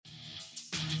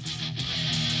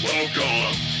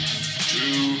Welcome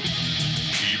to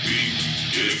Keeping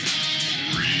It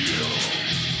Real.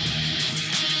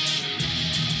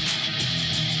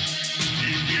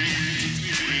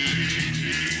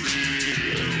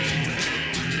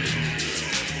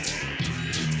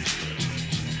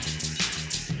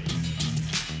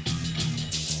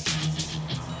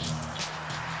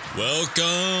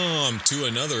 Welcome to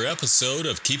another episode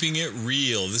of Keeping It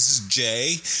Real. This is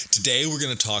Jay. Today we're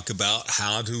going to talk about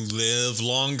how to live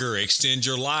longer, extend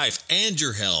your life and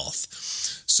your health.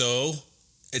 So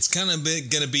it's kind of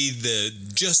going to be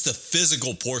just the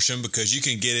physical portion, because you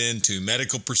can get into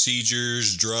medical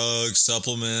procedures, drugs,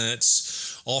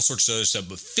 supplements, all sorts of other stuff.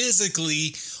 But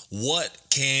physically, what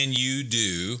can you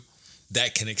do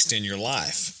that can extend your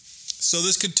life? So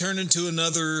this could turn into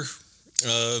another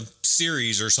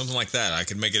series or something like that. I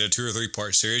could make it a 2 or 3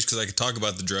 part series, because I could talk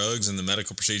about the drugs and the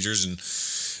medical procedures and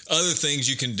other things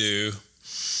you can do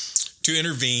to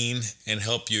intervene and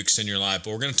help you extend your life.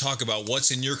 But we're going to talk about what's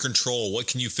in your control. What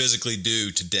can you physically do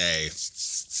today?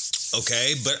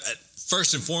 Okay, but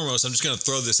first and foremost, I'm just going to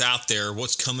throw this out there.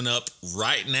 What's coming up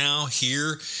right now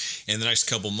here in the next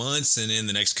couple months and in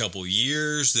the next couple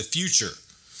years, the future.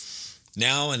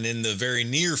 Now and in the very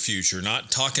near future,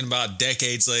 not talking about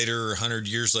decades later or 100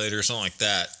 years later or something like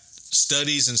that.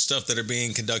 Studies and stuff that are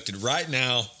being conducted right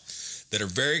now that are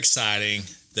very exciting,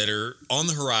 that are on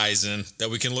the horizon, that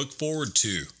we can look forward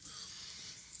to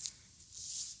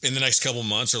in the next couple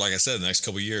months, or like I said, the next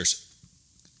couple years.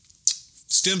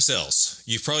 Stem cells.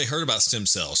 You've probably heard about stem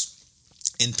cells.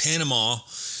 In Panama,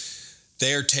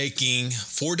 they are taking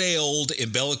 4-day-old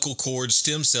umbilical cord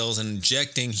stem cells and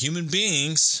injecting human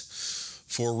beings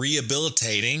for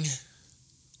rehabilitating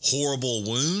horrible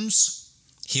wounds,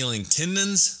 healing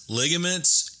tendons,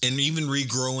 ligaments, and even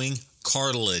regrowing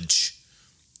cartilage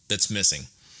that's missing.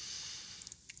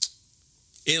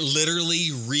 It literally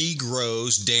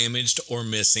regrows damaged or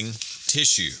missing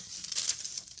tissue.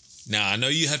 Now, I know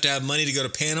you have to have money to go to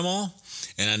Panama,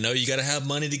 and I know you got to have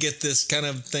money to get this kind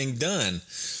of thing done,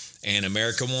 and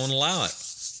America won't allow it.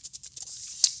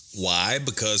 Why?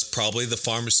 Because probably the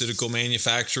pharmaceutical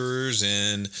manufacturers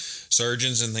and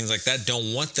surgeons and things like that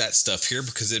don't want that stuff here,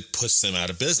 because it puts them out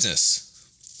of business,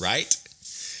 right?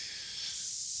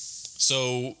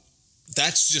 So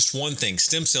that's just one thing.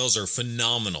 Stem cells are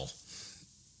phenomenal.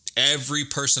 Every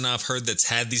person I've heard that's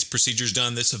had these procedures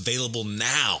done, that's available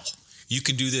now. You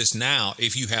can do this now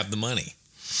if you have the money.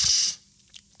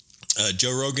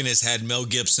 Joe Rogan has had Mel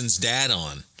Gibson's dad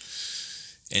on,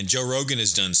 and Joe Rogan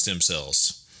has done stem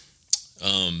cells.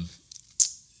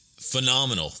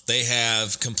 Phenomenal. They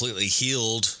have completely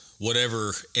healed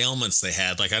whatever ailments they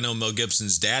had. Like, I know Mel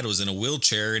Gibson's dad was in a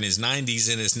wheelchair in his 90s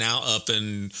and is now up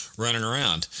and running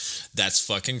around. That's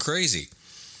fucking crazy.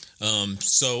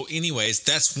 So anyways,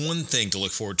 that's one thing to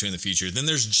look forward to in the future. Then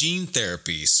there's gene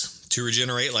therapies to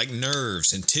regenerate like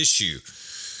nerves and tissue.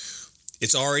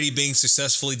 It's already being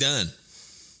successfully done.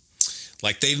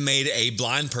 Like, they've made a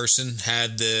blind person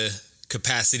had the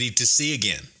capacity to see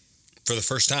again for the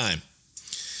first time.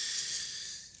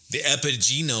 The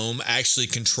epigenome actually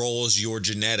controls your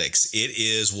genetics. It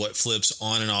is what flips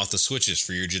on and off the switches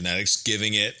for your genetics,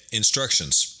 giving it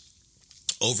instructions.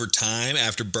 Over time,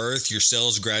 after birth, your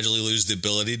cells gradually lose the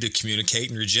ability to communicate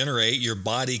and regenerate, your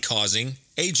body causing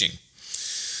aging.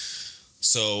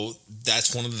 So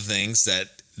that's one of the things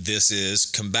that this is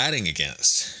combating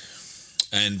against.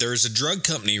 And there's a drug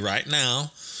company right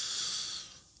now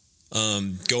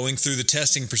going through the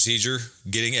testing procedure,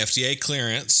 getting FDA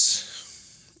clearance.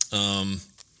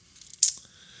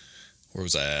 Where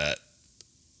was I at?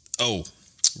 Oh,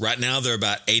 right now they're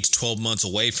about 8 to 12 months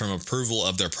away from approval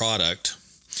of their product,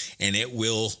 and it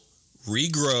will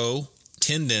regrow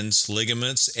tendons,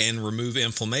 ligaments, and remove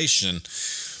inflammation.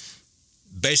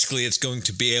 Basically, it's going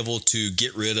to be able to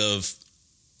get rid of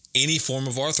any form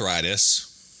of arthritis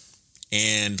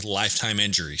and lifetime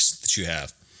injuries that you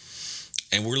have.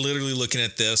 And we're literally looking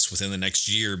at this within the next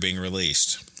year being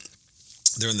released.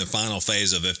 They're in the final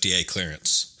phase of FDA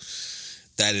clearance.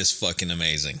 That is fucking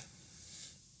amazing.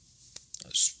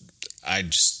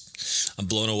 I'm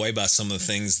blown away by some of the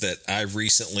things that I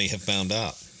recently have found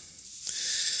out.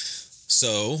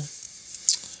 So,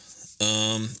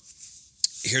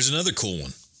 here's another cool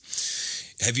one.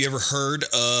 Have you ever heard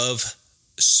of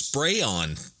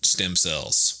spray-on stem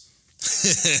cells?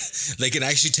 They can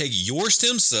actually take your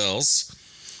stem cells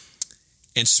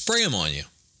and spray them on you.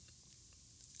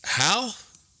 How?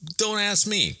 Don't ask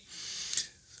me.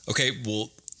 Okay, well,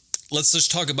 let's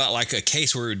just talk about like a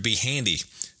case where it would be handy.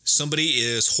 Somebody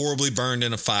is horribly burned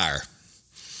in a fire,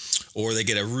 or they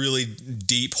get a really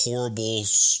deep, horrible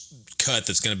cut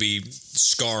that's going to be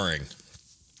scarring.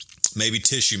 Maybe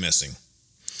tissue missing.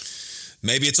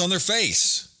 Maybe it's on their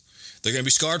face. They're going to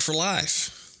be scarred for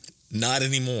life. Not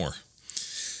anymore.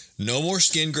 No more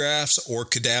skin grafts or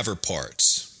cadaver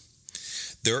parts.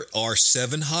 There are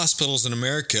 7 hospitals in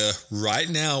America right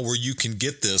now where you can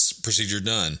get this procedure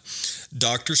done.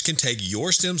 Doctors can take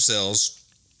your stem cells,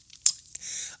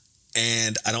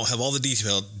 and I don't have all the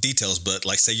details, but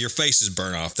like say your face is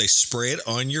burnt off. They spray it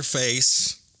on your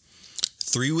face.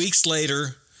 3 weeks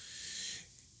later,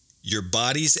 your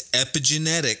body's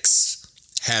epigenetics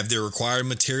have their required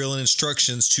material and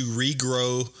instructions to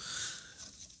regrow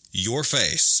your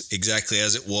face exactly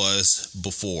as it was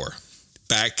before.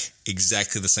 Back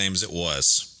exactly the same as it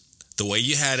was. The way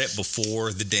you had it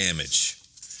before the damage.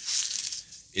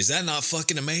 Is that not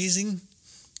fucking amazing?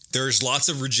 There's lots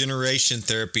of regeneration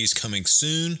therapies coming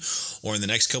soon or in the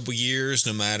next couple years,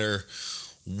 no matter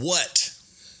what.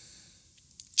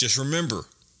 Just remember,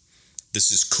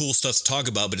 this is cool stuff to talk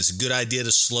about, but it's a good idea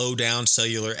to slow down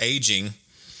cellular aging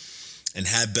and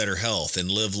have better health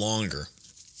and live longer.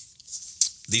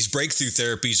 These breakthrough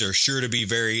therapies are sure to be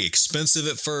very expensive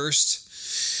at first,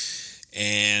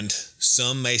 and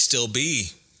some may still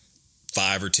be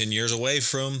 5 or 10 years away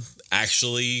from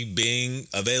actually being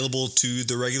available to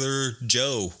the regular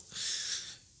Joe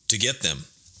to get them.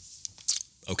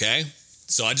 Okay?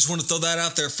 So I just want to throw that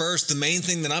out there first. The main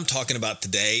thing that I'm talking about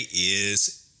today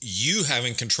is you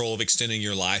having control of extending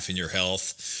your life and your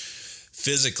health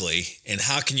physically, and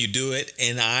how can you do it?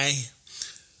 And I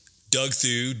dug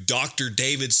through Dr.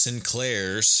 David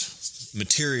Sinclair's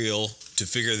material to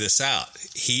figure this out.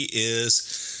 He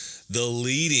is the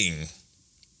leading,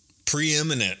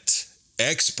 preeminent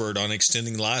expert on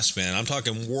extending lifespan. I'm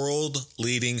talking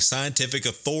world-leading scientific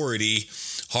authority,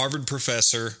 Harvard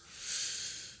professor,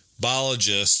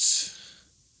 biologist,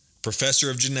 professor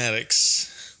of genetics.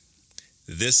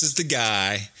 This is the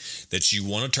guy that you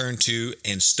want to turn to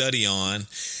and study on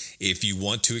if you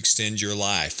want to extend your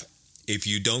life. If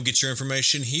you don't get your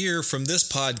information here from this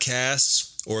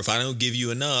podcast, or if I don't give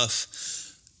you enough,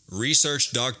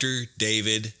 research Dr.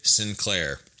 David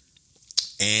Sinclair.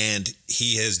 And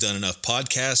he has done enough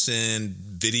podcasts and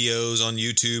videos on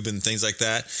YouTube and things like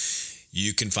that.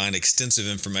 You can find extensive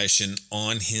information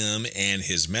on him and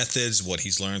his methods, what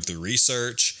he's learned through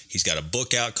research. He's got a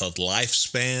book out called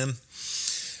Lifespan.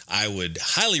 I would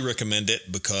highly recommend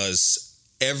it because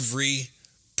every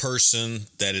person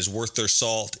that is worth their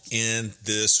salt in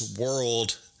this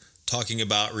world talking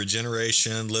about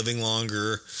regeneration, living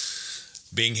longer,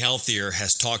 being healthier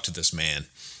has talked to this man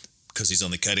because he's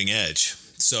on the cutting edge.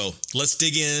 So let's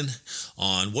dig in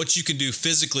on what you can do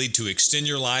physically to extend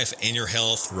your life and your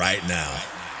health right now.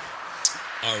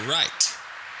 All right.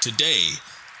 Today,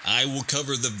 I will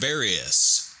cover the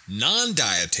various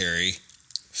non-dietary,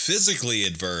 physically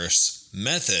adverse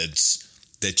methods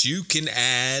that you can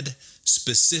add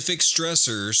specific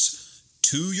stressors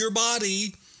to your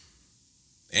body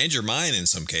and your mind in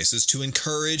some cases to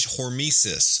encourage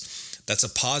hormesis. That's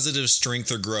a positive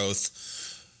strength or growth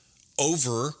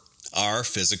over our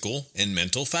physical and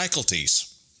mental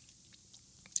faculties.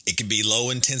 It can be low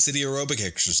intensity aerobic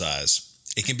exercise.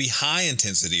 It can be high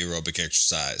intensity aerobic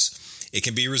exercise. It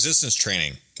can be resistance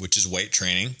training, which is weight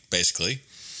training, basically.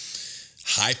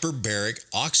 Hyperbaric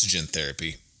oxygen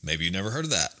therapy. Maybe you've never heard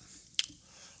of that.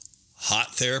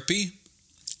 Hot therapy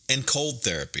and cold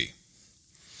therapy.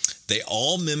 They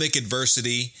all mimic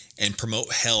adversity and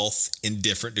promote health in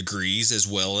different degrees, as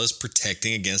well as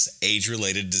protecting against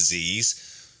age-related disease,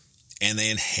 and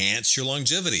they enhance your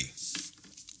longevity.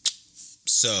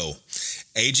 So,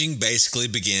 aging basically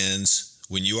begins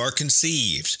when you are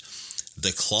conceived.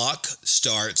 The clock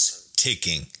starts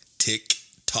ticking,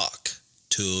 tick-tock,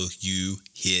 till you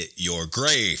hit your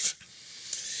grave.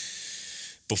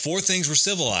 Before things were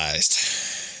civilized,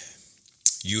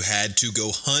 you had to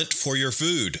go hunt for your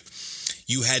food.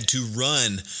 You had to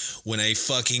run when a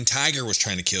fucking tiger was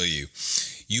trying to kill you.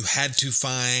 You had to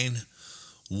find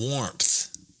warmth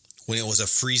when it was a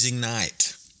freezing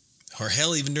night, or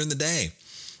hell, even during the day.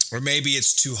 Or maybe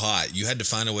it's too hot. You had to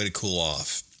find a way to cool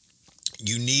off.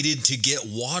 You needed to get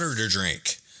water to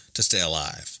drink to stay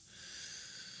alive.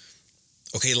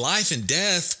 Okay, life and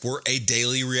death were a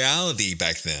daily reality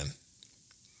back then.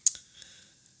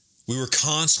 We were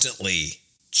constantly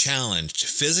challenged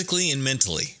physically and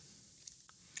mentally.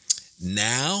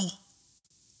 Now,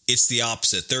 it's the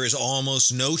opposite. There is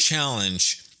almost no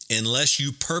challenge unless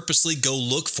you purposely go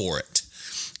look for it.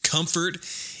 Comfort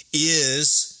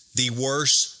is the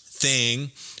worst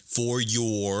thing for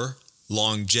your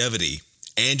longevity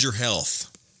and your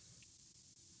health.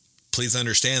 Please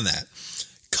understand that.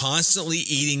 Constantly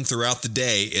eating throughout the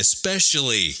day,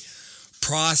 especially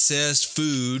processed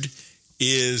food,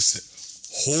 is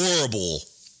horrible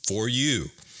for you.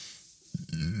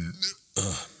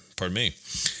 Pardon me.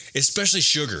 Especially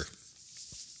sugar.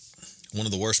 One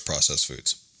of the worst processed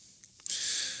foods.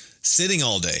 Sitting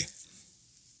all day.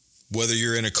 Whether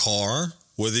you're in a car,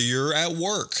 whether you're at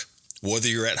work, whether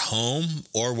you're at home,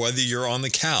 or whether you're on the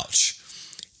couch.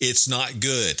 It's not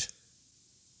good.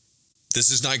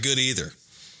 This is not good either.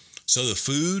 So the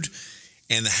food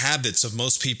and the habits of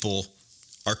most people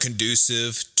are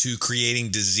conducive to creating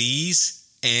disease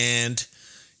and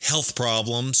health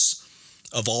problems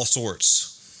of all sorts.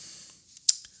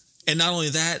 And not only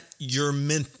that, your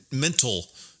mental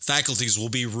faculties will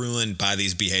be ruined by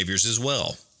these behaviors as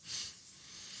well.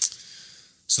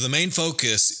 So the main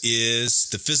focus is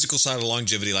the physical side of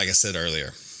longevity, like I said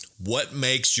earlier. What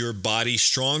makes your body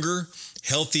stronger,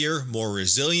 healthier, more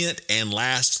resilient, and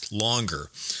last longer?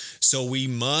 So we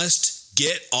must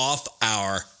get off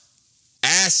our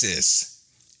asses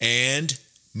and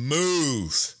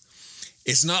move.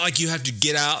 It's not like you have to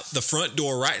get out the front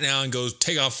door right now and go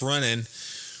take off running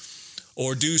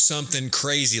or do something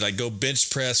crazy like go bench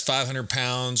press 500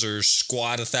 pounds or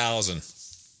squat 1,000.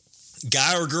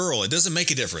 Guy or girl, it doesn't make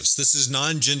a difference. This is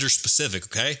non-gender specific,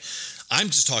 okay? I'm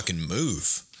just talking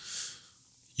move.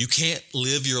 You can't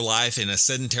live your life in a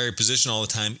sedentary position all the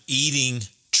time eating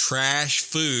trash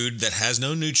food that has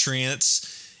no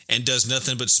nutrients and does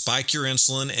nothing but spike your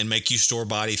insulin and make you store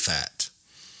body fat.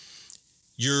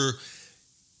 You're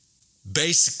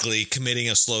basically committing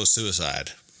a slow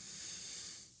suicide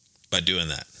by doing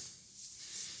that.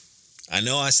 I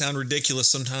know I sound ridiculous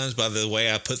sometimes by the way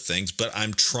I put things, but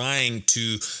I'm trying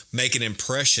to make an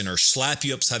impression or slap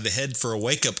you upside the head for a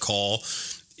wake-up call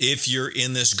if you're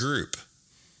in this group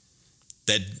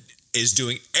that is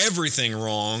doing everything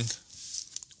wrong.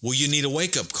 Well, you need a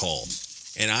wake-up call.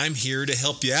 And I'm here to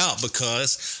help you out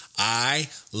because I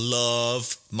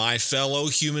love my fellow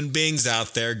human beings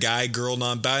out there, guy, girl,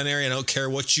 non-binary. I don't care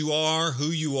what you are, who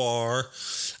you are.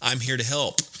 I'm here to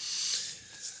help.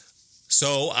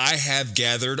 So I have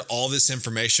gathered all this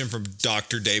information from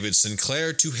Dr. David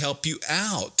Sinclair to help you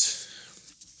out.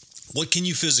 What can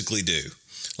you physically do?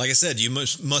 Like I said, you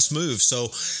must move. So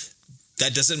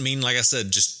that doesn't mean, like I said,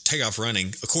 just take off running.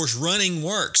 Of course, running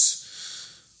works.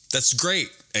 That's great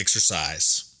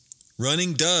exercise.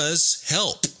 Running does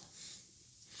help.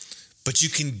 But you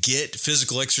can get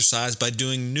physical exercise by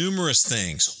doing numerous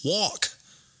things. Walk.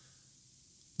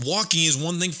 Walking is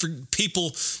one thing for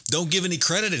people don't give any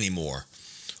credit anymore.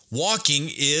 Walking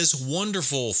is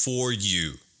wonderful for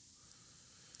you.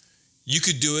 You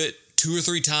could do it 2 or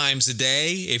 3 times a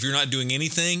day if you're not doing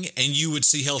anything, and you would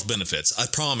see health benefits. I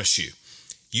promise you.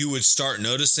 You would start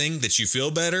noticing that you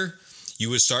feel better. You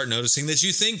would start noticing that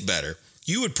you think better.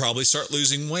 You would probably start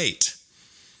losing weight.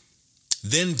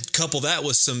 Then couple that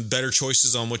with some better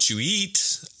choices on what you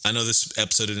eat. I know this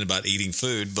episode isn't about eating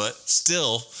food, but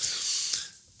still,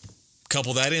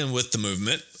 couple that in with the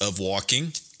movement of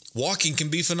walking. Walking can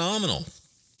be phenomenal.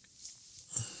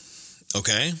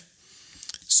 Okay?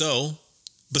 So,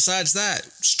 besides that,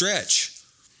 stretch,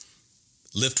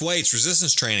 lift weights,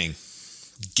 resistance training,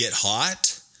 get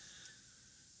hot.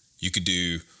 You could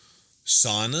do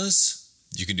saunas.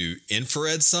 You can do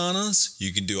infrared saunas.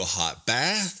 You can do a hot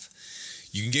bath.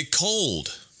 You can get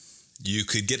cold. You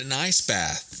could get an ice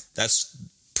bath. That's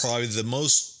probably the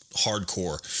most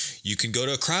hardcore. You can go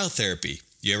to a cryotherapy.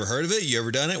 You ever heard of it? You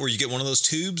ever done it where you get one of those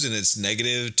tubes and it's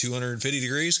negative 250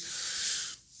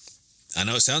 degrees? I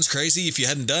know it sounds crazy if you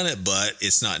hadn't done it, but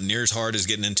it's not near as hard as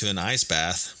getting into an ice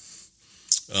bath.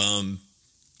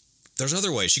 There's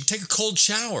other ways. You can take a cold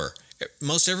shower.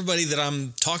 Most everybody that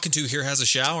I'm talking to here has a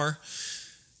shower.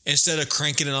 Instead of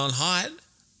cranking it on hot,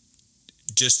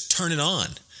 just turn it on.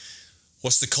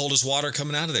 What's the coldest water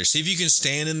coming out of there? See if you can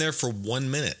stand in there for 1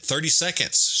 minute, 30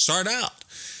 seconds. Start out.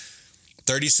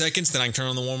 30 seconds, then I can turn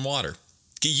on the warm water.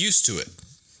 Get used to it.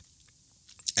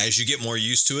 As you get more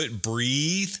used to it,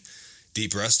 breathe,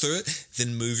 deep breaths through it,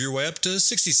 then move your way up to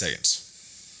 60 seconds.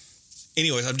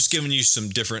 Anyways, I'm just giving you some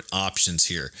different options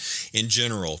here in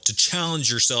general to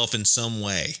challenge yourself in some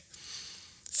way,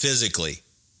 physically.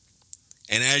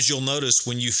 And as you'll notice,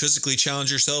 when you physically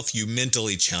challenge yourself, you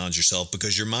mentally challenge yourself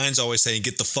because your mind's always saying,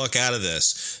 get the fuck out of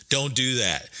this. Don't do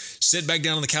that. Sit back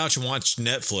down on the couch and watch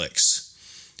Netflix.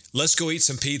 Let's go eat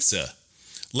some pizza.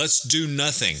 Let's do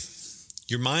nothing.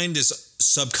 Your mind is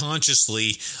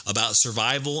subconsciously about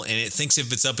survival, and it thinks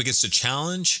if it's up against a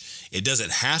challenge, it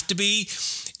doesn't have to be.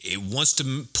 It wants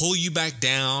to pull you back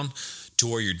down to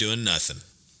where you're doing nothing.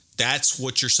 That's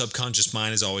what your subconscious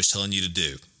mind is always telling you to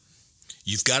do.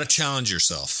 You've got to challenge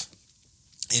yourself.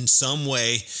 In some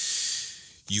way,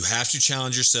 you have to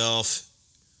challenge yourself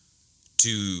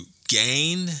to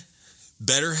gain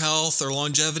better health or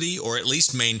longevity, or at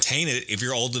least maintain it if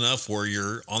you're old enough where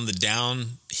you're on the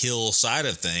downhill side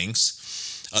of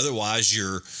things. Otherwise,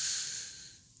 you're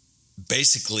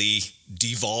basically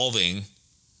devolving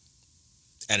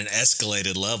at an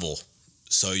escalated level.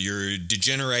 So you're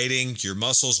degenerating, your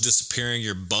muscles disappearing,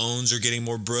 your bones are getting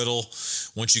more brittle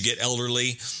once you get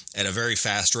elderly at a very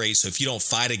fast rate. So if you don't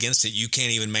fight against it, you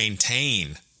can't even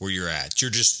maintain where you're at.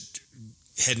 You're just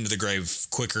heading to the grave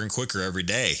quicker and quicker every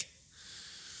day.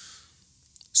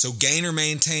 So gain or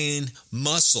maintain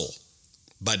muscle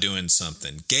by doing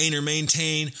something. Gain or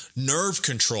maintain nerve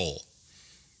control,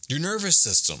 your nervous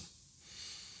system.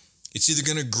 It's either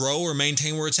going to grow or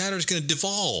maintain where it's at, or it's going to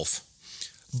devolve.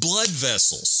 Blood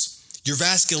vessels, your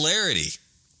vascularity.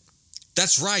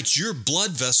 That's right, your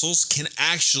blood vessels can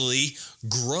actually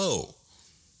grow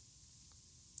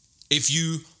if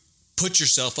you put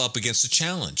yourself up against a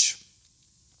challenge.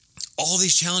 All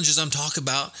these challenges I'm talking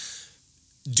about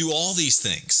do all these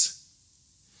things.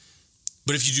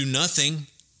 But if you do nothing,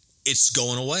 it's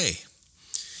going away.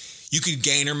 You can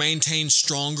gain or maintain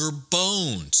stronger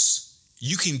bones.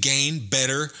 You can gain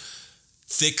better,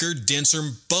 thicker, denser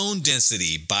bone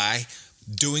density by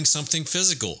doing something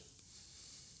physical.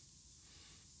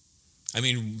 I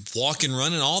mean, walking,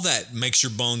 running, all that makes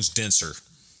your bones denser.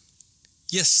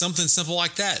 Yes, something simple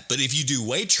like that. But if you do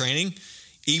weight training,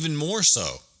 even more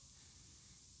so.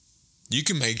 You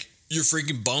can make your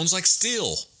freaking bones like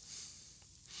steel.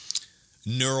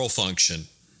 Neural function.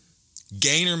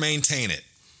 Gain or maintain it.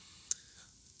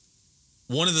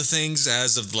 One of the things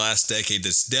as of the last decade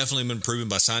that's definitely been proven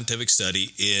by scientific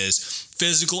study is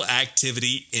physical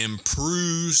activity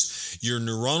improves your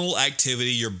neuronal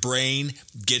activity. Your brain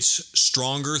gets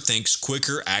stronger, thinks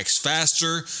quicker, acts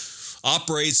faster,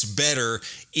 operates better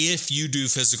if you do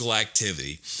physical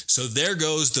activity. So there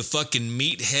goes the fucking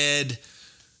meathead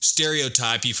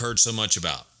stereotype you've heard so much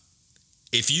about.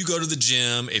 If you go to the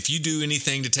gym, if you do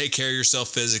anything to take care of yourself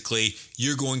physically,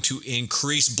 you're going to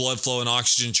increase blood flow and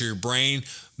oxygen to your brain,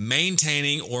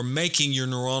 maintaining or making your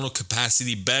neuronal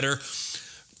capacity better.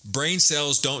 Brain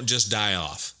cells don't just die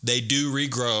off. They do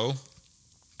regrow.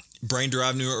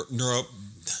 Brain-derived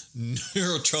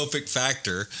neurotrophic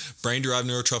factor,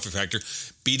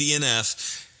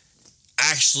 BDNF,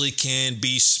 actually can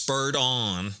be spurred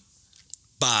on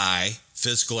by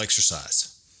physical exercise.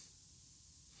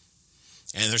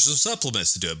 And there's some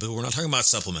supplements to do it, but we're not talking about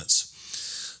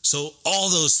supplements. So all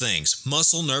those things,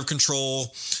 muscle, nerve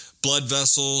control, blood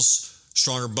vessels,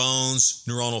 stronger bones,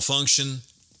 neuronal function,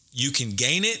 you can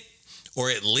gain it or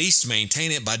at least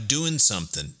maintain it by doing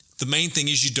something. The main thing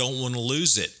is you don't want to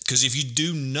lose it, because if you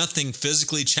do nothing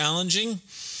physically challenging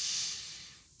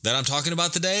that I'm talking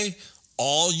about today,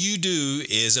 all you do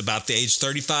is about the age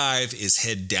 35 is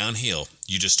head downhill.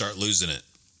 You just start losing it.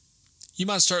 You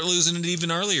might start losing it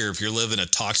even earlier if you're living a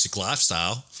toxic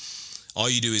lifestyle. All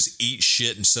you do is eat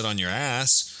shit and sit on your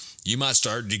ass. You might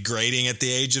start degrading at the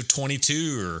age of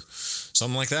 22 or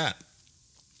something like that.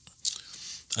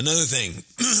 Another thing,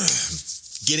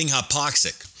 getting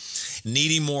hypoxic,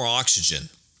 needing more oxygen.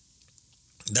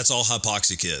 That's all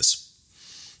hypoxic is.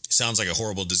 It sounds like a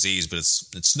horrible disease, but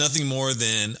it's nothing more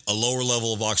than a lower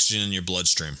level of oxygen in your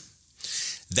bloodstream.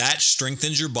 That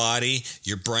strengthens your body,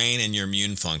 your brain, and your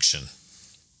immune function.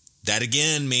 That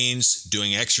again means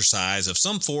doing exercise of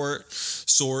some sort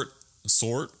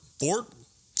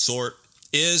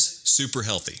is super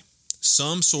healthy.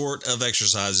 Some sort of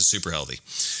exercise is super healthy.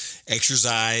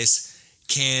 Exercise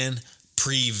can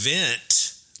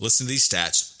prevent, listen to these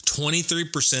stats,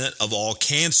 23% of all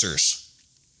cancers.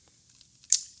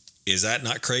 Is that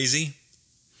not crazy?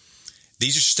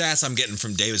 These are stats I'm getting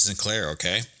from David Sinclair,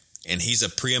 okay? And he's a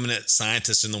preeminent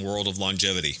scientist in the world of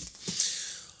longevity.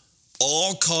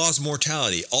 All-cause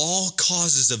mortality, all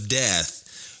causes of death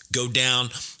go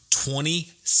down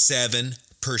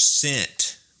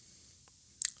 27%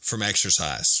 from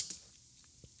exercise.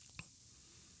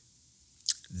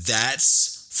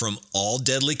 That's from all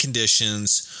deadly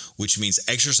conditions, which means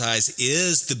exercise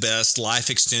is the best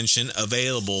life extension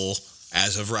available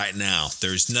as of right now.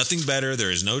 There is nothing better.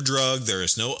 There is no drug. There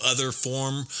is no other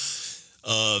form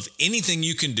of anything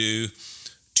you can do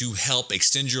to help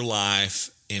extend your life,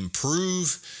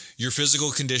 improve your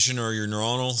physical condition or your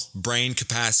neuronal brain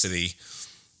capacity.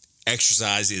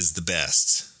 Exercise is the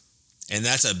best. And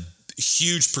that's a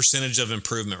huge percentage of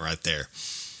improvement right there.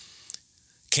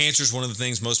 Cancer is one of the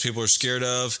things most people are scared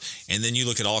of. And then you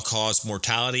look at all-cause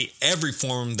mortality, every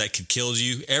form that could kill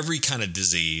you, every kind of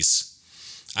disease.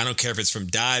 I don't care if it's from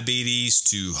diabetes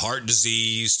to heart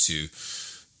disease to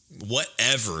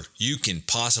whatever you can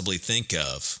possibly think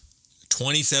of.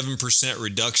 27%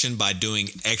 reduction by doing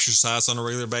exercise on a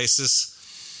regular basis.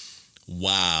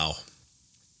 Wow.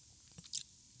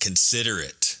 Consider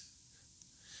it.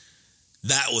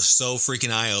 That was so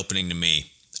freaking eye-opening to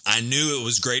me. I knew it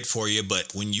was great for you,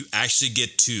 but when you actually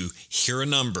get to hear a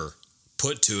number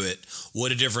put to it,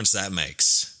 what a difference that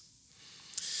makes.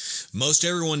 Most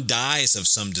everyone dies of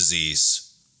some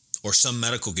disease or some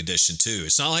medical condition too.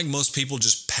 It's not like most people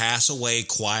just pass away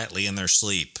quietly in their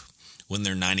sleep when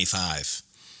they're 95.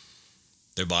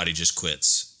 Their body just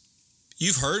quits.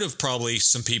 You've heard of probably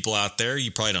some people out there.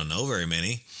 You probably don't know very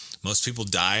many. Most people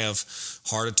die of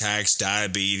heart attacks,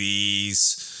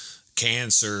 diabetes,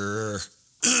 cancer,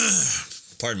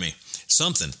 pardon me,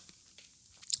 something.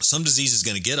 Some disease is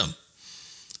going to get them.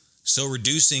 So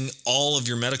reducing all of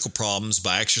your medical problems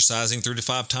by exercising 3 to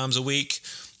 5 times a week,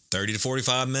 30 to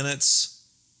 45 minutes,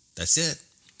 that's it.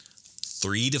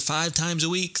 3 to 5 times a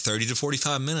week, 30 to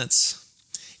 45 minutes.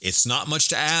 It's not much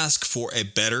to ask for a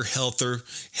better,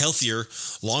 healthier,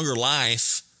 longer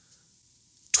life,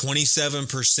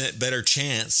 27% better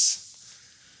chance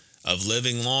of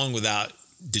living long without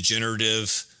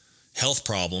degenerative health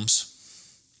problems.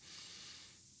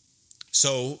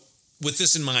 So with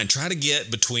this in mind, try to get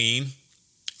between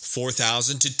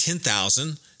 4,000 to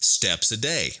 10,000 steps a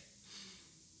day.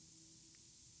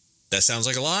 That sounds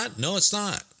like a lot? No, it's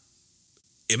not.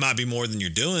 It might be more than you're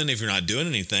doing if you're not doing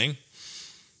anything.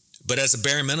 But as a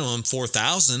bare minimum,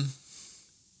 4,000,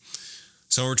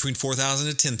 somewhere between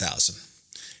 4,000 to 10,000.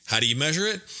 How do you measure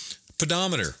it?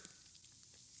 Pedometer.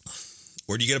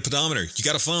 Where do you get a pedometer? You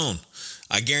got a phone.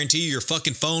 I guarantee you your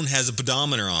fucking phone has a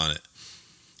pedometer on it.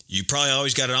 You probably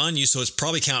always got it on you, so it's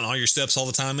probably counting all your steps all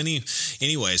the time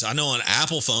anyways. I know on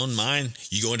Apple phone, mine,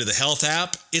 you go into the health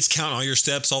app, it's counting all your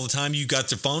steps all the time. You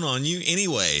got your phone on you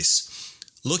anyways.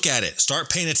 Look at it. Start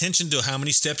paying attention to how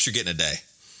many steps you're getting a day.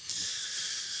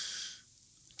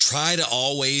 Try to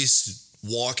always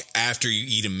walk after you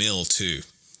eat a meal too.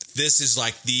 This is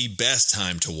like the best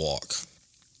time to walk.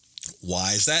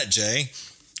 Why is that, Jay?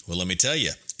 Well, let me tell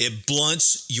you. It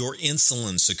blunts your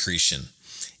insulin secretion.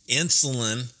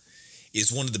 Insulin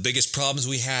is one of the biggest problems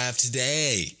we have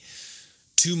today.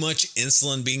 Too much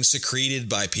insulin being secreted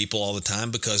by people all the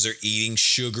time because they're eating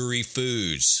sugary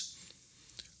foods.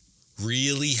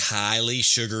 Really highly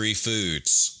sugary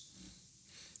foods.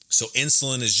 So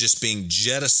insulin is just being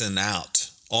jettisoned out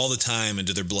all the time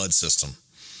into their blood system.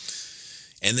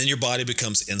 And then your body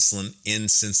becomes insulin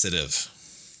insensitive.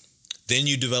 Then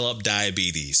you develop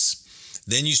diabetes.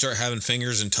 Then you start having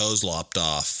fingers and toes lopped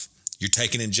off. You're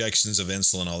taking injections of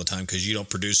insulin all the time because you don't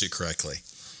produce it correctly.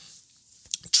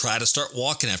 Try to start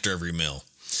walking after every meal.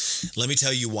 Let me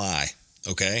tell you why,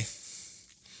 okay?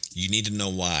 You need to know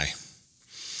why.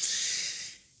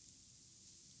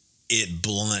 It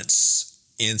blunts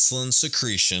insulin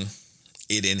secretion.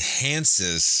 It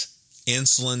enhances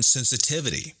insulin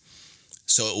sensitivity,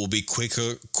 so it will be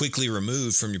quickly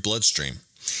removed from your bloodstream.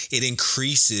 It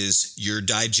increases your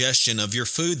digestion of your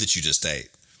food that you just ate.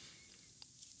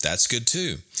 That's good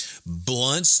too.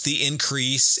 Blunts the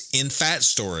increase in fat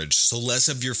storage, so less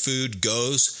of your food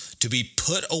goes to be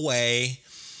put away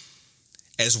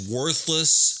as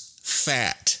worthless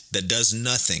fat that does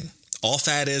nothing. All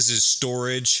fat is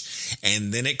storage,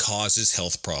 and then it causes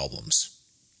health problems.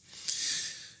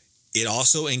 It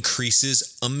also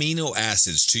increases amino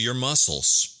acids to your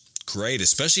muscles. Great,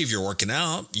 especially if you're working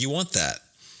out, you want that.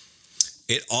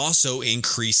 It also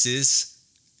increases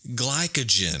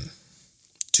glycogen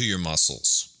to your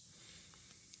muscles.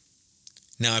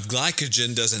 Now, if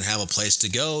glycogen doesn't have a place to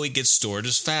go, it gets stored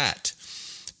as fat.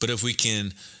 But if we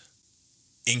can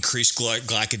increase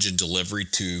glycogen delivery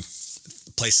to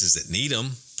places that need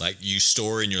them, like you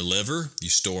store in your liver, you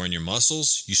store in your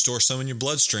muscles, you store some in your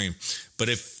bloodstream. But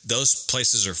if those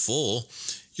places are full,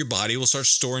 your body will start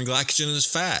storing glycogen as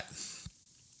fat.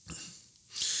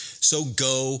 So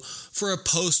go for a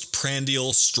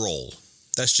postprandial stroll.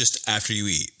 That's just after you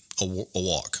eat, a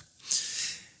walk.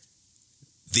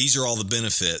 These are all the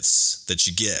benefits that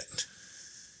you get.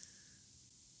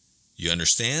 You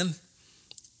understand?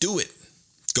 Do it.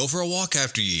 Go for a walk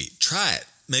after you eat. Try it.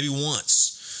 Maybe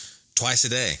once, twice a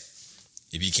day.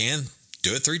 If you can,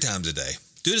 do it 3 times a day.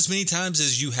 Do it as many times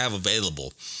as you have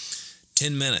available.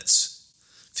 10 minutes,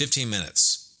 15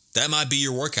 minutes. That might be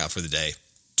your workout for the day.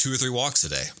 2 or 3 walks a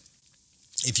day.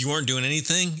 If you aren't doing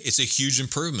anything, it's a huge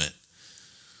improvement.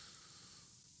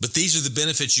 But these are the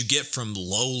benefits you get from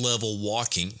low-level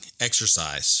walking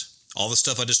exercise. All the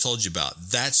stuff I just told you about.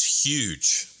 That's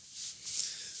huge.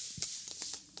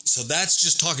 So that's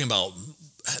just talking about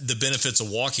the benefits of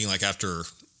walking, like after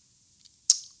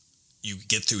you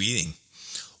get through eating.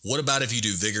 What about if you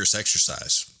do vigorous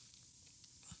exercise?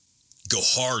 go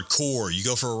hardcore. You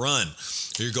go for a run.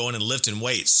 Or you're going and lifting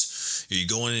weights. Or you're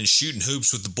going and shooting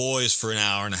hoops with the boys for an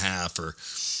hour and a half, or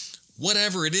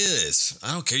whatever it is.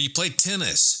 I don't care. You play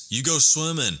tennis. You go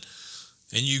swimming,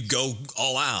 and you go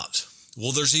all out.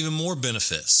 Well, there's even more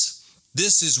benefits.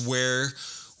 This is where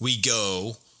we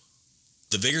go,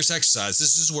 the vigorous exercise,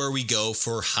 this is where we go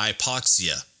for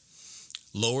hypoxia.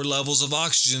 Lower levels of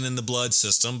oxygen in the blood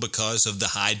system because of the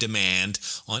high demand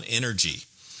on energy.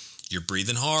 You're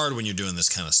breathing hard when you're doing this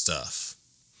kind of stuff.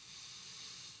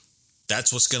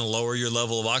 That's what's going to lower your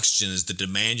level of oxygen, is the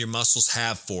demand your muscles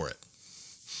have for it.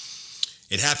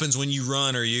 It happens when you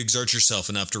run or you exert yourself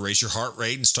enough to raise your heart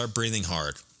rate and start breathing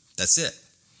hard. That's it.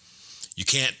 You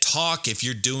can't talk if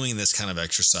you're doing this kind of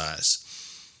exercise.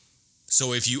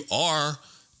 So if you are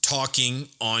talking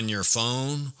on your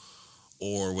phone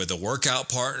or with a workout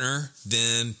partner,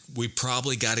 then we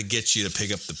probably got to get you to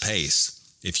pick up the pace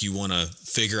if you want to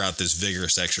figure out this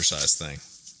vigorous exercise thing.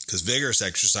 Because vigorous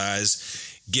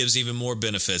exercise gives even more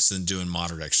benefits than doing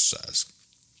moderate exercise.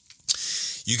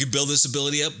 You can build this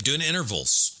ability up doing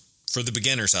intervals for the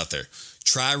beginners out there.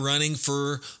 Try running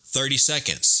for 30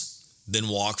 seconds, then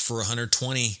walk for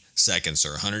 120 seconds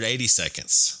or 180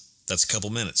 seconds. That's a couple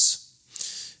minutes.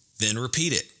 Then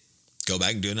repeat it. Go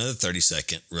back and do another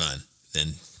 30-second run.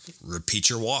 Then repeat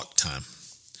your walk time.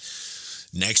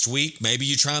 Next week, maybe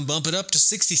you try and bump it up to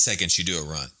 60 seconds you do a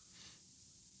run.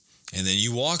 And then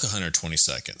you walk 120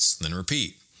 seconds. Then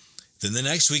repeat. Then the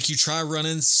next week you try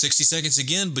running 60 seconds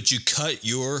again, but you cut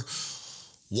your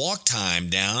walk time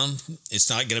down. It's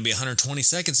not going to be 120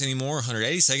 seconds anymore,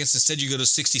 180 seconds. Instead, you go to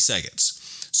 60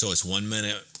 seconds. So it's 1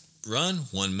 minute run,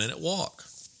 1 minute walk,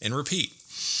 and repeat.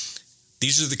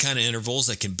 These are the kind of intervals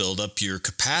that can build up your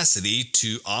capacity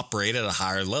to operate at a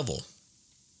higher level.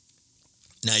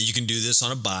 Now, you can do this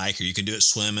on a bike, or you can do it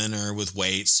swimming or with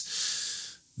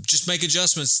weights. Just make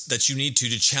adjustments that you need to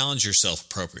challenge yourself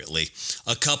appropriately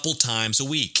a couple times a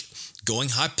week. Going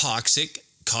hypoxic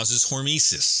causes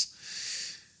hormesis.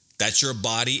 That's your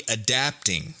body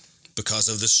adapting because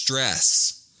of the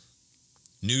stress.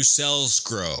 New cells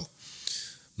grow.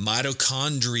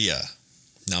 Mitochondria.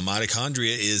 Now,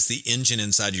 mitochondria is the engine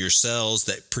inside your cells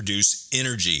that produce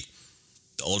energy.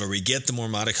 The older we get, the more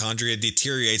mitochondria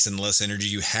deteriorates and the less energy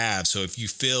you have. So if you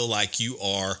feel like you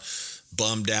are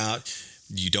bummed out,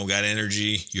 you don't got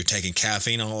energy, you're taking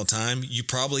caffeine all the time, you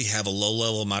probably have a low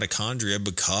level of mitochondria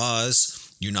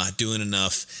because you're not doing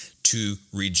enough to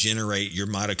regenerate your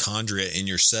mitochondria in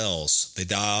your cells. They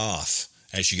die off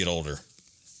as you get older.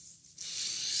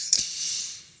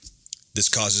 This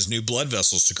causes new blood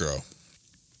vessels to grow.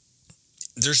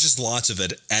 There's just lots of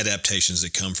adaptations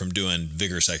that come from doing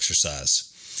vigorous exercise.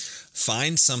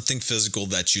 Find something physical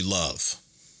that you love.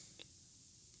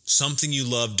 Something you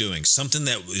love doing. Something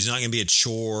that is not going to be a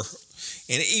chore.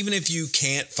 And even if you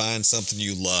can't find something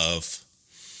you love,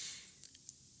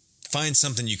 find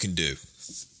something you can do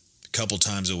a couple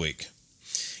times a week.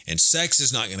 And sex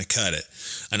is not going to cut it.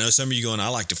 I know some of you going, I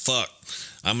like to fuck.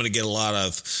 I'm going to get a lot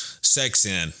of sex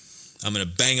in. I'm going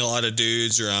to bang a lot of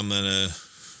dudes, or I'm going to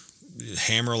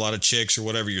hammer a lot of chicks, or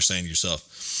whatever you're saying to yourself.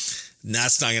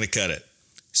 That's not going to cut it.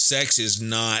 Sex is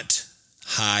not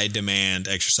high demand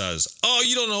exercise. Oh,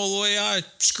 you don't know the way I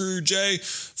screw Jay.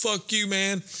 Fuck you,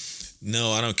 man.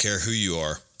 No, I don't care who you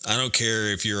are. I don't care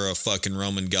if you're a fucking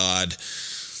Roman god,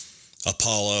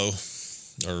 Apollo,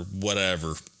 or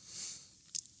whatever.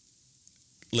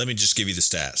 Let me just give you the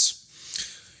stats.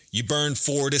 You burn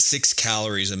 4 to 6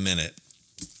 calories a minute.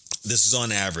 This is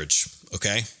on average,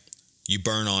 okay? You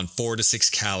burn on 4 to 6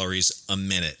 calories a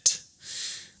minute.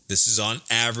 This is on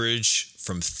average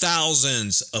from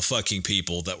thousands of fucking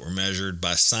people that were measured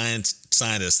by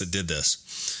scientists that did this.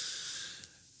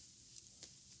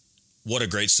 What a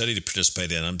great study to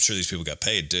participate in. I'm sure these people got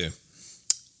paid too.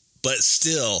 But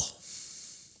still,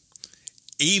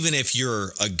 even if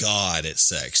you're a god at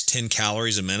sex, 10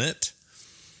 calories a minute,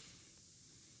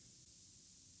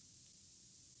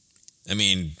 I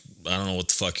mean, I don't know what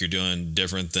the fuck you're doing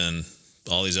different than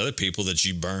all these other people that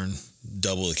you burn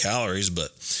double the calories.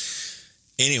 But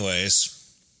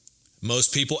anyways,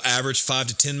 most people average 5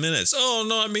 to 10 minutes. Oh,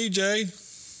 not me, Jay.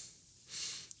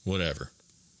 Whatever.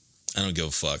 I don't give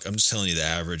a fuck. I'm just telling you the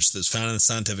average that's found in a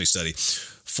scientific study.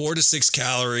 4 to 6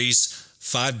 calories,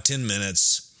 5 to 10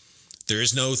 minutes. There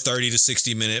is no 30 to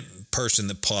 60 minute person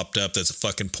that popped up that's a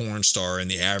fucking porn star in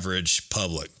the average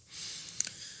public.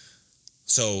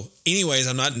 So anyways,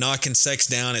 I'm not knocking sex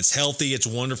down. It's healthy. It's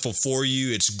wonderful for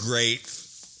you. It's great.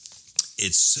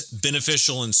 It's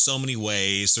beneficial in so many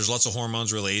ways. There's lots of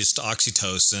hormones released,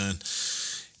 oxytocin.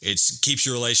 It keeps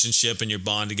your relationship and your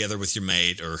bond together with your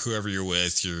mate or whoever you're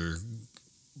with, your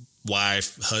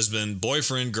wife, husband,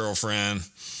 boyfriend, girlfriend,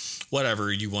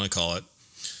 whatever you want to call it.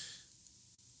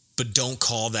 But don't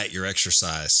call that your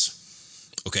exercise.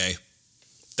 Okay?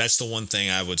 That's the one thing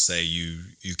I would say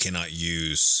you cannot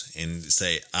use and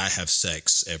say, I have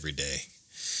sex every day.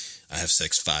 I have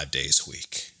sex 5 days a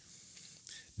week.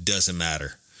 Doesn't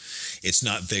matter. It's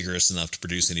not vigorous enough to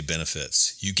produce any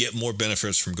benefits. You get more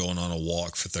benefits from going on a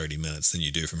walk for 30 minutes than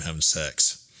you do from having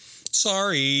sex.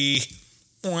 Sorry.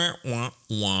 Wah, wah,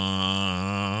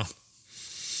 wah.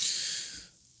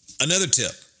 Another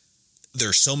tip. There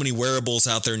are so many wearables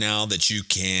out there now that you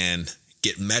can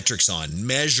get metrics on.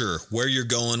 Measure where you're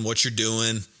going, what you're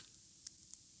doing.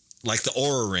 Like the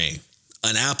Oura Ring,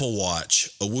 an Apple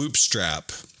Watch, a Whoop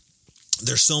strap.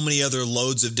 There's so many other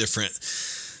loads of different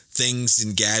things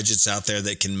and gadgets out there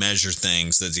that can measure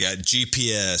things. That's got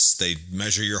GPS. They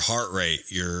measure your heart rate,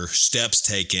 your steps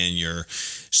taken, your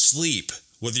sleep,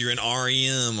 whether you're in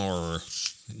REM or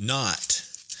not.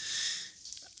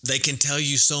 They can tell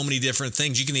you so many different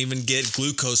things. You can even get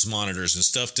glucose monitors and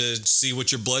stuff to see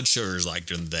what your blood sugar is like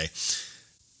during the day.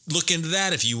 Look into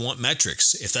that if you want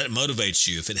metrics, if that motivates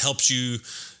you, if it helps you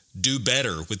do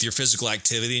better with your physical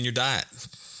activity and your diet.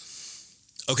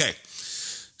 Okay,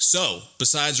 so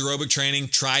besides aerobic training,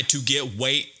 try to get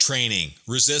weight training,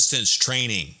 resistance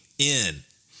training in.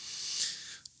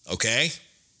 Okay?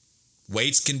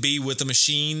 Weights can be with a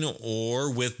machine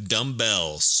or with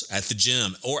dumbbells at the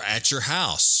gym or at your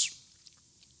house.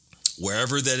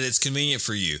 Wherever that it's convenient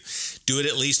for you. Do it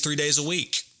at least 3 days a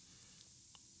week.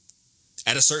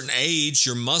 At a certain age,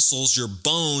 your muscles, your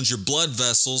bones, your blood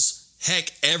vessels,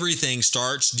 heck, everything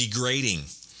starts degrading.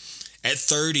 At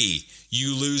 30,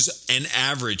 you lose an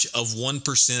average of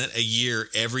 1% a year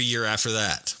every year after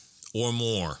that or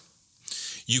more.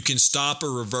 You can stop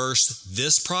or reverse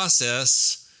this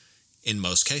process in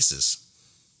most cases.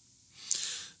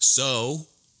 So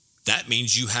that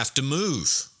means you have to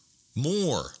move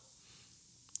more.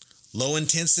 Low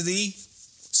intensity,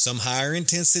 some higher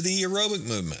intensity aerobic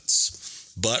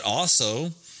movements, but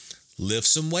also lift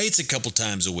some weights a couple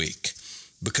times a week.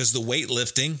 Because the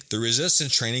weightlifting, the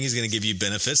resistance training is going to give you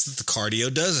benefits that the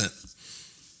cardio doesn't.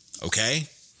 Okay?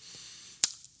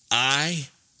 I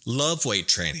love weight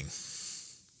training.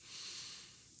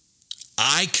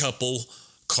 I couple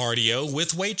cardio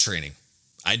with weight training.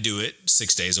 I do it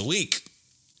 6 days a week.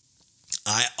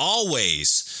 I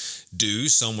always do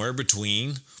somewhere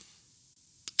between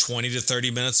 20 to 30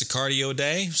 minutes of cardio a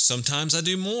day. Sometimes I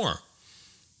do more.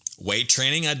 Weight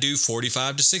training, I do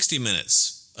 45 to 60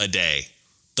 minutes a day.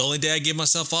 The only day I give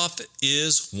myself off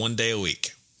is 1 day a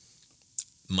week.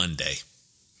 Monday.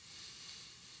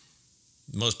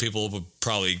 Most people are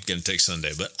probably going to take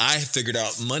Sunday, but I figured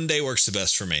out Monday works the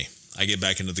best for me. I get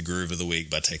back into the groove of the week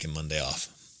by taking Monday off.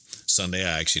 Sunday,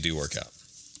 I actually do work out.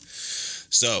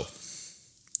 So,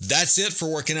 that's it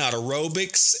for working out.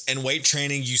 Aerobics and weight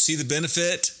training, you see the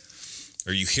benefit,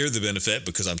 or you hear the benefit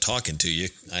because I'm talking to you.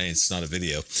 It's not a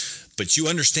video. But you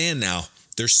understand now,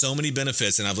 there's so many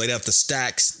benefits, and I've laid out the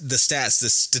stats, the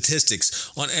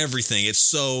statistics on everything. It's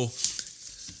so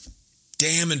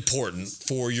damn important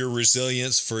for your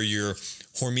resilience, for your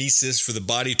hormesis, for the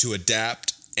body to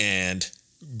adapt and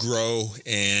grow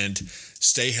and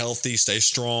stay healthy, stay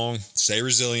strong, stay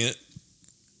resilient,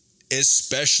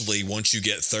 especially once you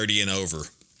get 30 and over.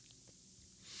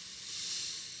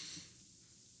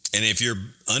 And if you're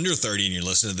under 30 and you're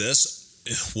listening to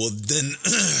this, well, then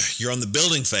you're on the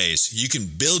building phase. You can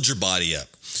build your body up.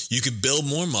 You can build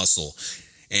more muscle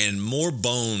and more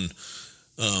bone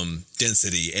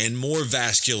density and more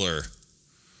vascular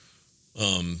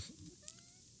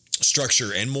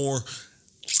structure and more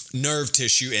nerve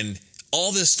tissue and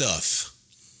all this stuff.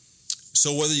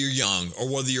 So whether you're young or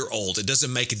whether you're old, it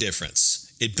doesn't make a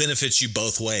difference. It benefits you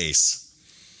both ways.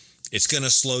 It's going to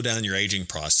slow down your aging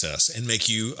process and make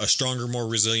you a stronger, more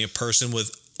resilient person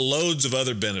with loads of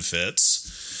other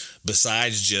benefits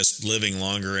besides just living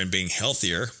longer and being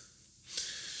healthier.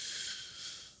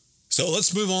 So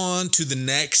let's move on to the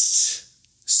next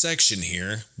section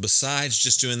here. Besides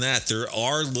just doing that, there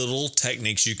are little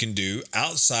techniques you can do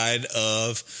outside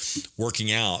of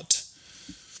working out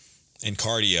and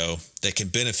cardio that can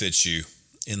benefit you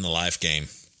in the life game.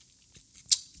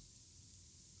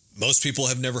 Most people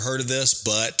have never heard of this,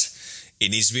 but it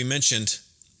needs to be mentioned.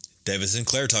 David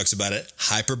Sinclair talks about it.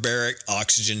 Hyperbaric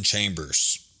oxygen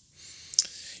chambers.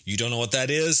 You don't know what that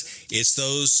is? It's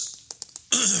those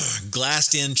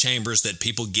glassed-in chambers that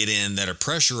people get in that are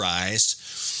pressurized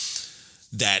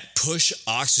that push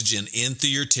oxygen in through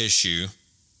your tissue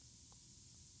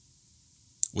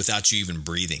without you even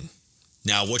breathing.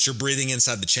 Now, what you're breathing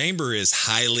inside the chamber is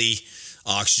highly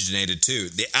oxygenated too.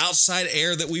 The outside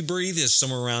air that we breathe is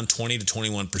somewhere around 20 to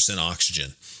 21%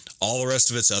 oxygen. All the rest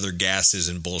of it's other gases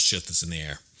and bullshit that's in the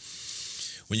air.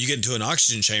 When you get into an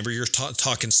oxygen chamber, you're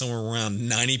talking somewhere around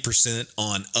 90%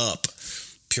 on up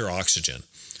pure oxygen.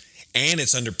 And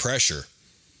it's under pressure.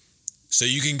 So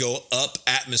you can go up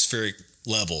atmospheric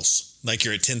levels, like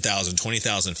you're at 10,000,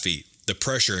 20,000 feet. The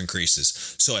pressure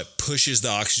increases. So it pushes the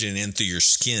oxygen in through your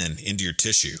skin, into your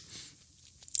tissue.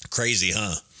 Crazy,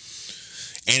 huh?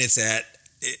 And it's at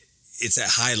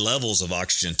high levels of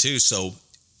oxygen too. So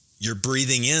you're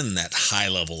breathing in that high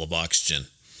level of oxygen.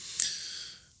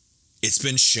 It's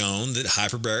been shown that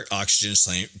hyperbaric oxygen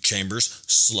chambers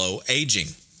slow aging.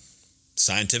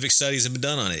 Scientific studies have been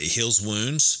done on it. It heals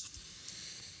wounds,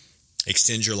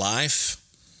 extends your life.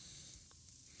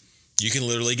 You can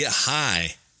literally get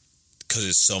high because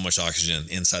it's so much oxygen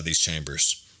inside these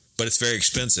chambers. But it's very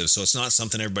expensive, so it's not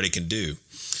something everybody can do.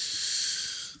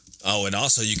 Oh, and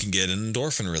also you can get an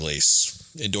endorphin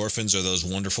release. Endorphins are those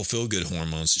wonderful feel-good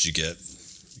hormones that you get.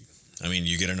 I mean,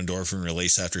 you get an endorphin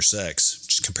release after sex,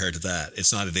 just compared to that.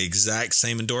 It's not the exact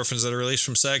same endorphins that are released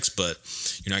from sex, but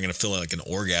you're not going to feel like an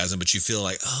orgasm, but you feel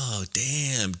like, oh,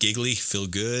 damn, giggly, feel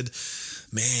good.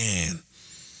 Man,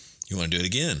 you want to do it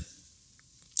again.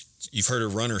 You've heard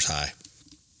of runner's high.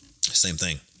 Same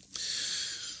thing.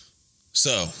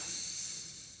 So,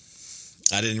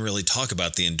 I didn't really talk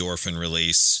about the endorphin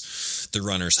release, the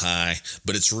runner's high,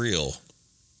 but it's real.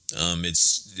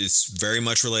 It's very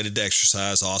much related to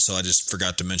exercise. Also, I just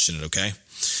forgot to mention it, okay?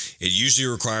 It usually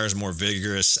requires more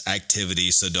vigorous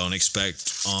activity, so don't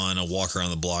expect on a walk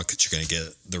around the block that you're going to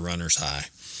get the runner's high.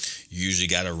 You usually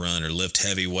got to run or lift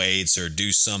heavy weights or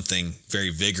do something very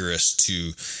vigorous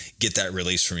to get that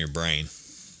release from your brain.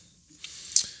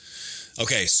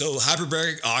 Okay, so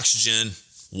hyperbaric oxygen,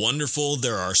 wonderful.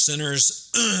 There are centers,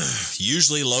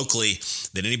 usually locally,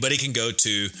 that anybody can go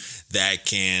to that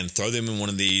can throw them in one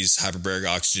of these hyperbaric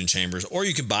oxygen chambers, or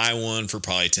you can buy one for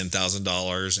probably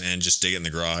 $10,000 and just stick it in the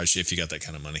garage if you got that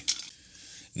kind of money.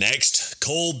 Next,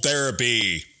 cold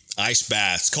therapy, ice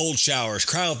baths, cold showers,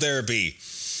 cryotherapy.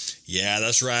 Yeah,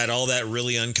 that's right, all that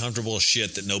really uncomfortable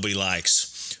shit that nobody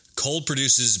likes. Cold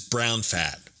produces brown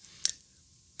fat.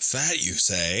 Fat, you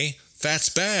say? Fat's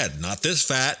bad. Not this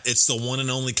fat. It's the one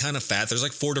and only kind of fat. There's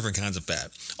like 4 different kinds of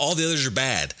fat. All the others are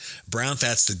bad. Brown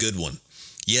fat's the good one.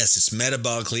 Yes, it's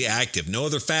metabolically active. No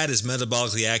other fat is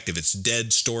metabolically active. It's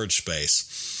dead storage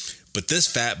space. But this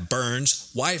fat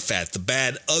burns white fat, the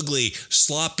bad, ugly,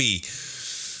 sloppy,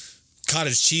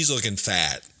 cottage cheese looking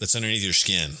fat that's underneath your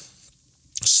skin.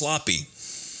 Sloppy.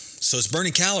 So it's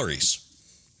burning calories.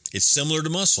 It's similar to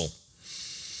muscle.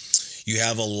 You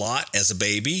have a lot as a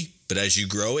baby, but as you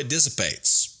grow, it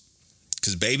dissipates.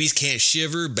 Because babies can't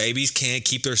shiver, babies can't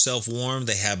keep themselves warm,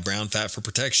 they have brown fat for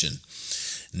protection.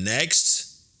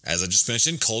 Next, as I just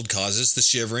mentioned, cold causes the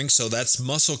shivering, so that's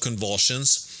muscle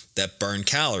convulsions that burn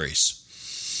calories.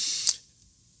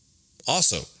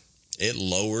 Also, it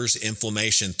lowers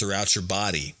inflammation throughout your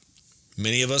body.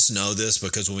 Many of us know this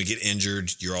because when we get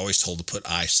injured, you're always told to put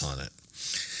ice on it.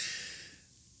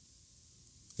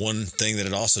 One thing that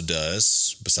it also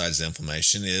does, besides the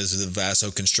inflammation, is the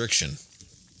vasoconstriction.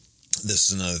 This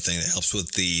is another thing that helps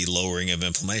with the lowering of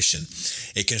inflammation.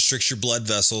 It constricts your blood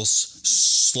vessels,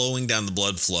 slowing down the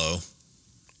blood flow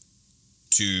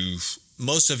to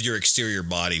most of your exterior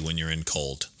body when you're in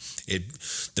cold.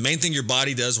 The main thing your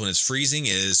body does when it's freezing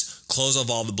is close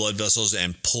off all the blood vessels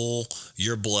and pull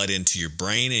your blood into your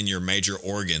brain and your major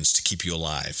organs to keep you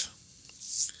alive.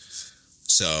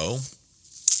 So,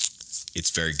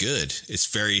 it's very good. It's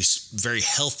very, very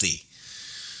healthy.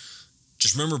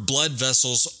 Just remember, blood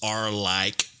vessels are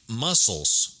like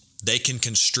muscles. They can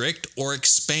constrict or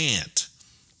expand.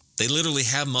 They literally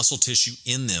have muscle tissue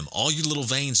in them. All your little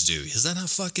veins do. Is that not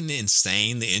fucking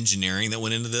insane, the engineering that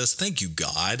went into this? Thank you,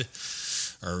 God.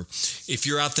 Or if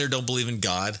you're out there don't believe in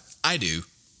God, I do.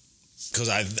 Because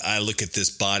I look at this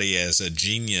body as a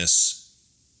genius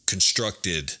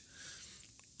constructed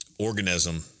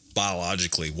organism,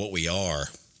 biologically, what we are.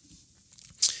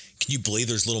 Can you believe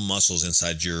there's little muscles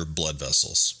inside your blood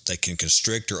vessels that can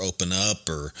constrict or open up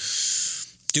or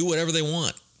do whatever they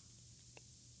want?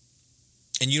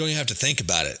 And you don't even have to think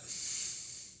about it.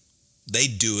 They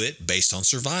do it based on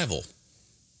survival.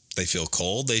 They feel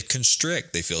cold, they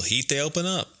constrict. They feel heat, they open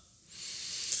up.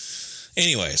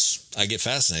 Anyways, I get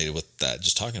fascinated with that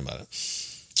just talking about it.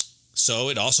 So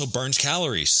it also burns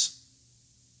calories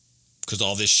because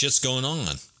all this shit's going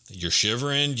on. You're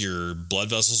shivering, your blood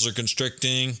vessels are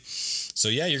constricting. So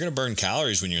yeah, you're going to burn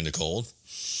calories when you're in the cold.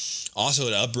 Also,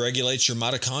 it upregulates your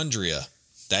mitochondria.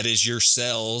 That is your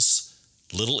cells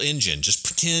little engine. Just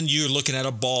pretend you're looking at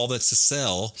a ball that's a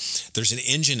cell. There's an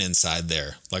engine inside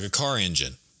there, like a car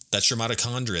engine. That's your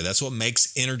mitochondria. That's what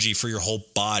makes energy for your whole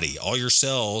body. All your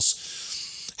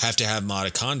cells have to have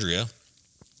mitochondria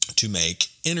to make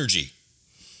energy.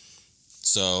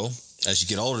 So as you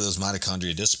get older, those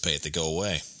mitochondria dissipate. They go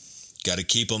away. Got to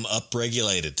keep them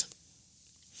upregulated.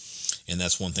 And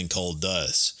that's one thing cold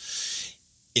does.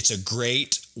 It's a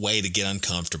great way to get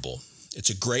uncomfortable. It's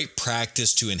a great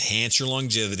practice to enhance your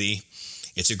longevity.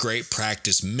 It's a great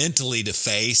practice mentally to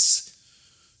face,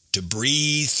 to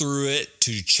breathe through it,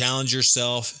 to challenge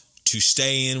yourself, to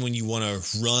stay in when you want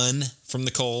to run from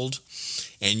the cold.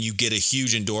 And you get a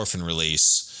huge endorphin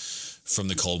release from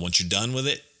the cold once you're done with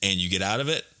it and you get out of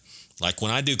it. Like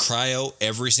when I do cryo,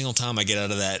 every single time I get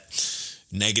out of that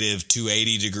negative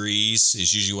 280 degrees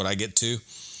is usually what I get to.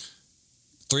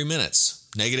 3 minutes,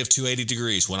 negative 280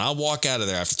 degrees. When I walk out of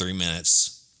there after 3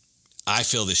 minutes, I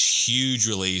feel this huge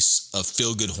release of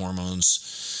feel-good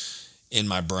hormones in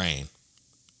my brain.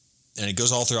 And it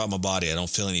goes all throughout my body. I don't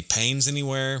feel any pains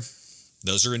anywhere.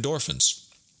 Those are endorphins.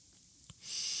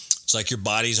 It's like your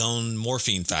body's own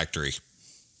morphine factory.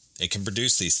 It can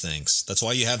produce these things. That's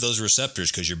why you have those receptors,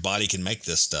 because your body can make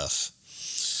this stuff.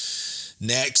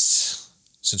 Next,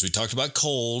 since we talked about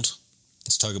cold,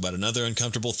 let's talk about another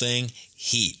uncomfortable thing,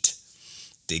 heat.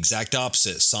 The exact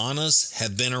opposite. Saunas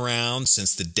have been around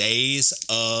since the days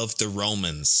of the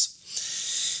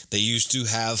Romans. They used to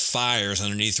have fires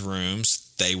underneath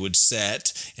rooms. They would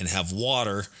set and have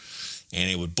water,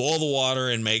 and it would boil the water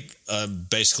and make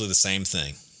basically the same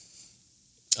thing.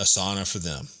 A sauna for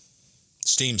them.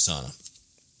 Steam sauna.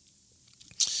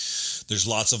 There's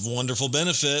lots of wonderful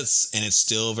benefits, and it's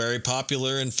still very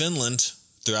popular in Finland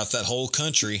throughout that whole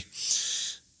country.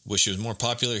 Wish it was more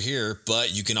popular here,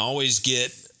 but you can always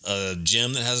get a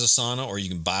gym that has a sauna, or you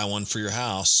can buy one for your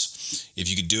house. If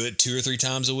you could do it 2 or 3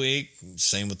 times a week,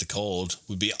 same with the cold,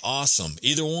 would be awesome.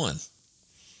 Either one.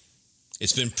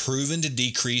 It's been proven to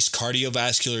decrease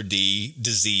cardiovascular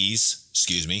disease,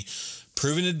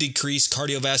 proven to decrease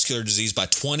cardiovascular disease by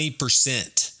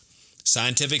 20%.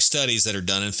 Scientific studies that are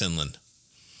done in Finland.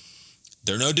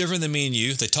 They're no different than me and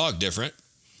you. They talk different.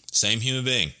 Same human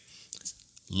being.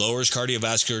 Lowers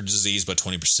cardiovascular disease by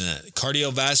 20%.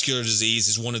 Cardiovascular disease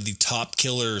is one of the top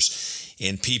killers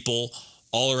in people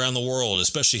all around the world,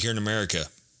 especially here in America.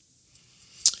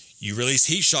 You release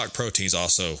heat shock proteins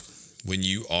also when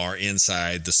you are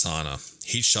inside the sauna.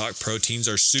 Heat shock proteins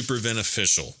are super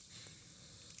beneficial.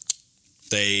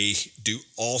 They do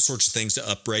all sorts of things to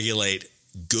upregulate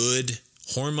good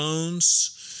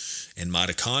hormones and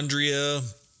mitochondria,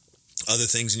 other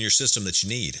things in your system that you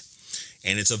need.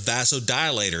 And it's a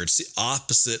vasodilator. It's the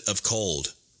opposite of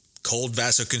cold. Cold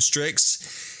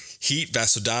vasoconstricts, heat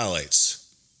vasodilates.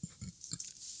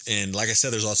 And like I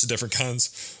said, there's lots of different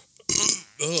kinds.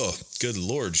 Oh, good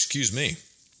Lord, excuse me.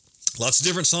 Lots of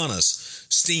different saunas.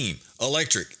 Steam,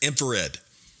 electric, infrared.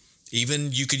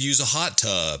 Even you could use a hot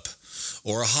tub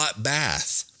or a hot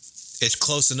bath. It's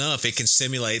close enough. It can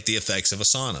simulate the effects of a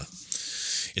sauna.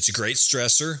 It's a great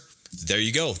stressor. There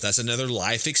you go. That's another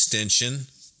life extension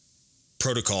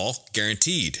protocol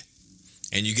guaranteed.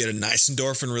 And you get a nice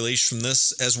endorphin release from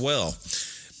this as well.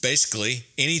 Basically,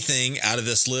 anything out of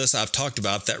this list I've talked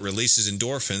about that releases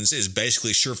endorphins is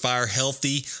basically surefire,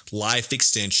 healthy life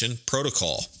extension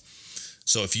protocol.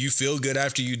 So if you feel good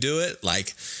after you do it,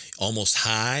 like almost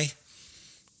high,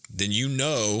 then you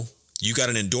know you got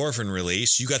an endorphin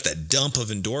release. You got that dump of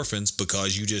endorphins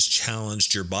because you just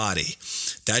challenged your body.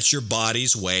 That's your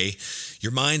body's way,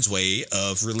 your mind's way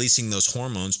of releasing those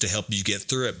hormones to help you get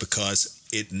through it, because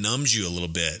it numbs you a little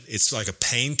bit. It's like a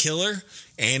painkiller,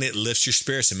 and it lifts your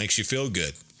spirits and makes you feel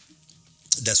good.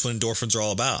 That's what endorphins are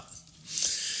all about.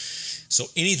 So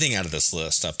anything out of this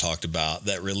list I've talked about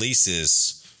that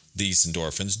releases these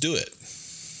endorphins, do it.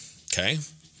 Okay?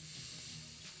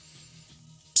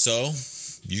 So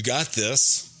you got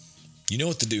this. You know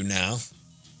what to do now.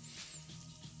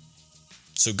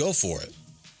 So go for it.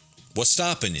 What's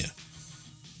stopping you?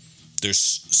 There's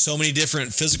so many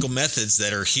different physical methods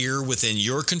that are here within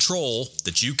your control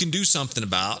that you can do something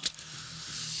about.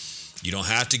 You don't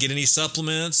have to get any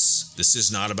supplements. This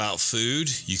is not about food.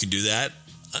 You can do that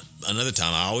another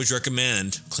time. I always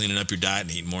recommend cleaning up your diet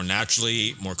and eat more naturally,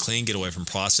 eat more clean, get away from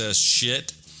processed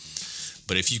shit.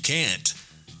 But if you can't,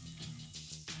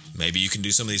 maybe you can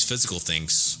do some of these physical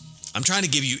things. I'm trying to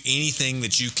give you anything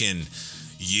that you can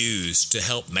use to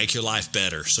help make your life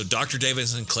better. So Dr. David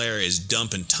Sinclair is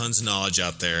dumping tons of knowledge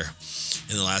out there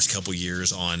in the last couple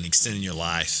years on extending your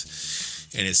life.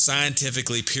 And it's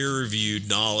scientifically peer-reviewed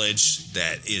knowledge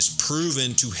that is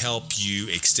proven to help you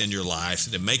extend your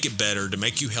life, to make it better, to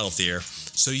make you healthier.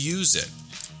 So use it.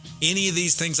 Any of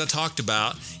these things I talked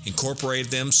about,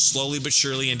 incorporate them slowly but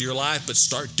surely into your life, but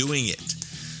start doing it.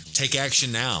 Take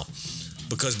action now.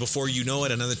 Because before you know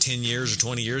it, another 10 years or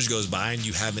 20 years goes by and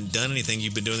you haven't done anything.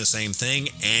 You've been doing the same thing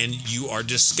and you are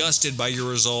disgusted by your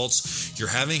results. You're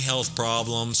having health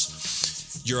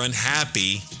problems. You're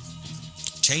unhappy.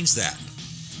 Change that.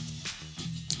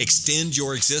 Extend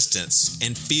your existence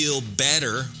and feel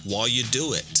better while you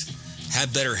do it.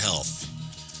 Have better health.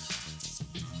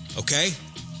 Okay?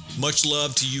 Much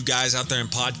love to you guys out there in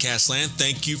podcast land.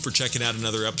 Thank you for checking out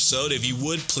another episode. If you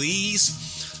would, please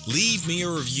leave me a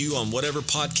review on whatever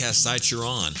podcast site you're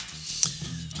on.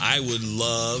 I would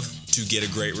love to get a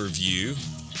great review.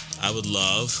 I would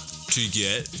love to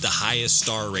get the highest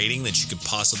star rating that you could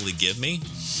possibly give me.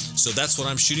 So that's what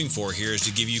I'm shooting for here, is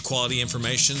to give you quality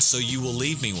information, so you will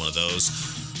leave me one of those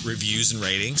reviews and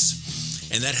ratings.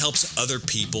 And that helps other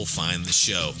people find the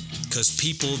show. Because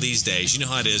people these days, you know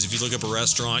how it is. If you look up a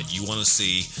restaurant, you want to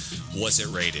see what's it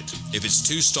rated. If it's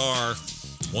 2-star,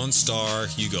 1-star,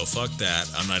 you go, fuck that.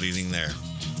 I'm not eating there.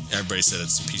 Everybody said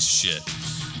it's a piece of shit.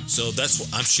 So that's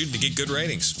what I'm shooting, to get good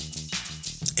ratings.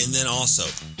 And then also,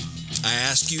 I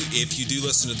ask you, if you do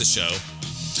listen to the show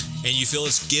and you feel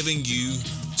it's giving you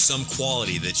some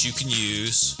quality that you can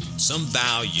use, some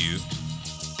value,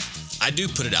 I do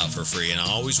put it out for free, and I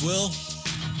always will.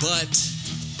 But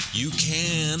you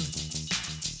can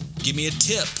give me a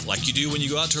tip like you do when you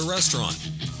go out to a restaurant.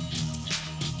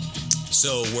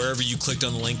 So wherever you clicked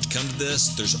on the link to come to this,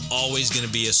 there's always going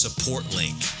to be a support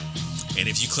link. And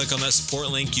if you click on that support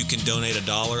link, you can donate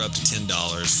 $1 up to $10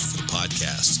 for the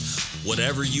podcast.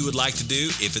 Whatever you would like to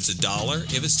do, if it's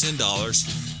 $1, if it's $10,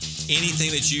 anything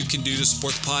that you can do to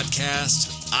support the podcast,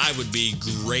 I would be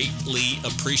greatly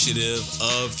appreciative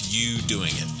of you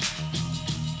doing it.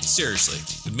 Seriously,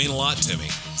 it would mean a lot to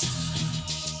me.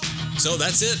 So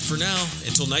that's it for now.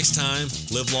 Until next time,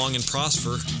 live long and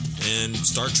prosper in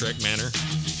Star Trek manner.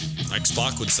 Like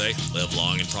Spock would say, live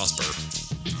long and prosper.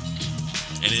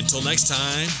 And until next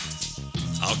time,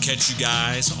 I'll catch you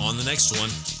guys on the next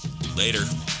one. Later.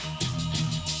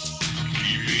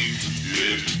 Keeping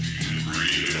it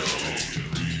real.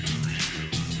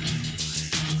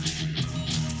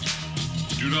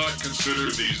 Do not consider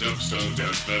these episodes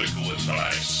as medical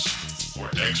advice or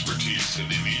expertise in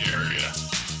any area.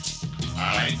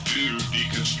 I do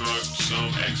deconstruct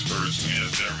some experts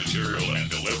and their material and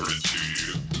deliver it to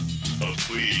you, but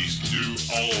please do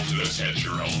all of this at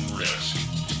your own risk.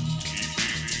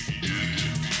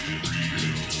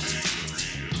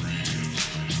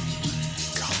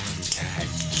 Contact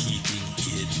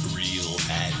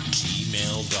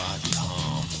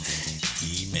keepingitreal@gmail.com.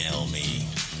 Email me.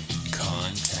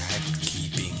 Contact